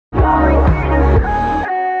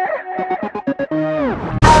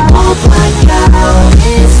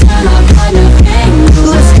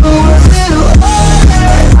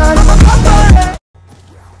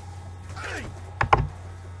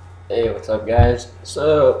up, guys?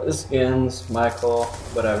 So this is genz, Michael,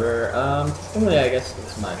 whatever. Technically, I guess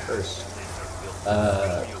this is my first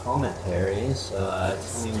commentary. So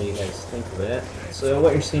tell me what you guys think of it. So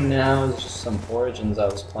what you're seeing now is just some Origins I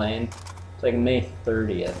was playing. It's like May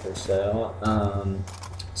 30th or so.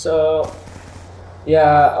 So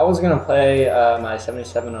yeah, I was gonna play my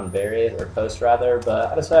 77 on Various or Post rather,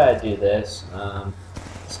 but I decided I'd do this.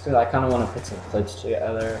 Just because I kind of want to put some clips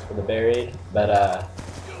together for the buried. But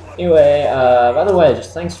anyway, by the way,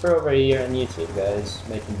 just thanks for over a year on YouTube, guys,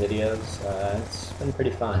 making videos. It's been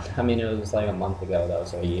pretty fun. I mean, it was like a month ago that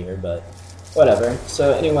was a year, but whatever.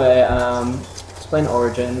 So anyway, just playing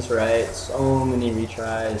Origins, right? So many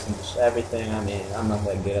retries and just everything. I mean, I'm not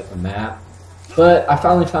that good at the map, but I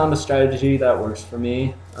finally found a strategy that works for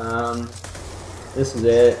me. This is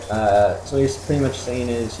it. So what you're pretty much saying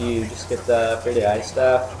is you just get the pretty ice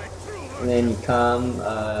stuff, and then you come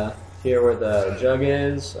here where the jug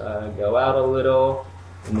is, go out a little,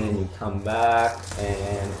 and then you come back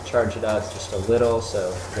and charge it up just a little, so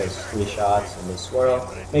it goes 3 shots and they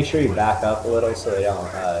swirl. Make sure you back up a little so they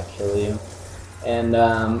don't kill you. And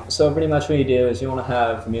so pretty much what you do is you want to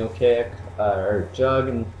have meal kick or jug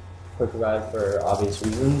and quick revive for obvious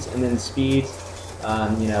reasons, and then speed,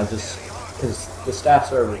 you know, just because the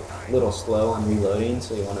stats are a little slow on reloading,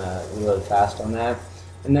 so you want to reload fast on that.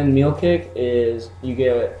 And then meal kick is you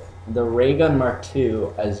get the ray gun Mark II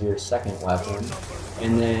as your second weapon,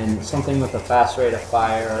 and then something with a fast rate of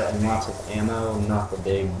fire and lots of ammo, not the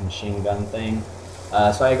big machine gun thing.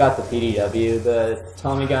 So I got the PDW. The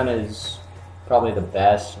Tommy gun is probably the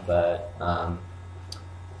best, but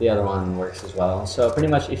the other one works as well. So pretty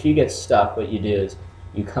much if you get stuck, what you do is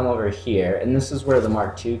you come over here, and this is where the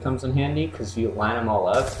Mark II comes in handy, because you line them all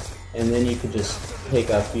up, and then you could just take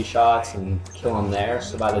a few shots and kill them there,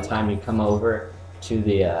 so by the time you come over to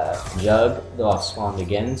the jug, they'll have spawned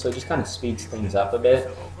again, so it just kind of speeds things up a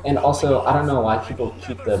bit. And also, I don't know why people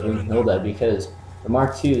keep the Hilda, because the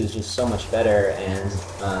Mark II is just so much better, and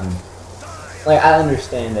like, I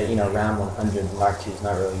understand that, you know, round 100, the Mark II is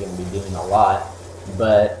not really going to be doing a lot,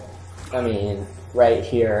 but, I mean, right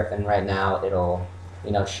here and right now, it'll, you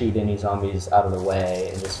know, shoot any zombies out of the way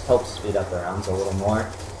and just help speed up the rounds a little more.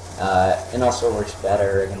 And also works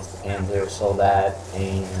better against the Panzer, Soldat,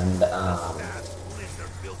 and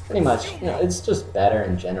pretty much, you know, it's just better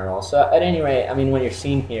in general. So at any rate, I mean, what you're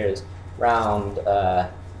seeing here is round,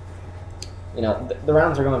 you know, the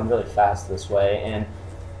rounds are going really fast this way, and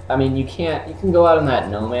I mean, you can go out in that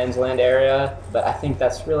no man's land area, but I think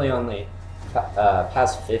that's really only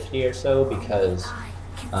past 50 or so, because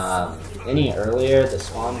any earlier, the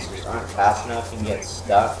spawns just aren't fast enough and get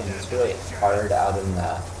stuck, and it's really hard out in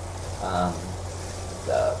the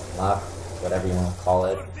muck, whatever you want to call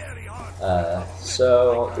it.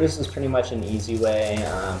 So this is pretty much an easy way.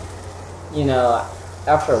 You know,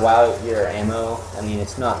 after a while, your ammo, I mean,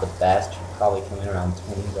 it's not the best. You're probably coming around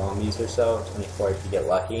 20 zombies or so, 24 if you get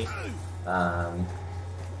lucky.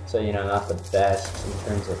 So, you know, not the best in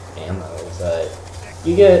terms of ammo, but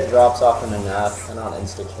you get drops often enough, and on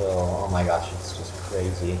insta-kill, oh my gosh, it's just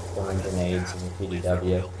crazy, throwing grenades in the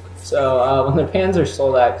PDW. So, when the Panzer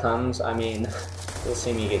Soldat comes, I mean, you'll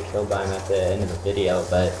see me get killed by him at the end of the video,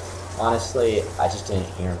 but honestly, I just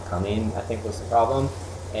didn't hear him coming, I think was the problem.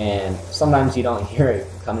 And sometimes you don't hear it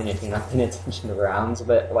coming if you're not paying attention to rounds,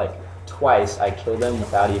 but like, twice I killed him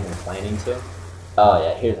without even planning to. Oh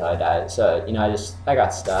yeah, here's how I died. So, you know, I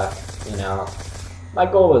got stuck, you know. My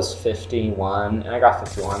goal was 51, and I got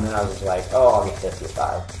 51, and I was like, oh, I'll get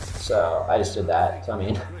 55. So I just did that. So I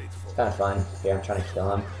mean, it's kind of fun. Here, I'm trying to kill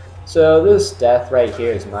him. So this death right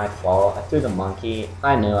here is my fault. I threw the monkey.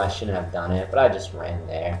 I knew I shouldn't have done it, but I just ran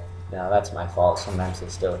there. No, that's my fault. Sometimes they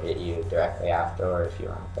still hit you directly after, or if you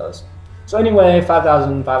run close. So anyway,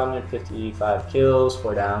 5,555 kills,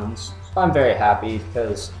 4 downs. So I'm very happy,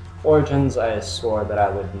 because Origins, I swore that I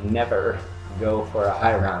would never go for a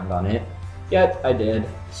high round on it. Yet I did,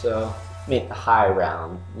 so, I mean, high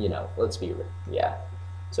round, you know, let's be, yeah.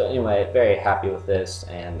 So anyway, very happy with this,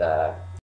 and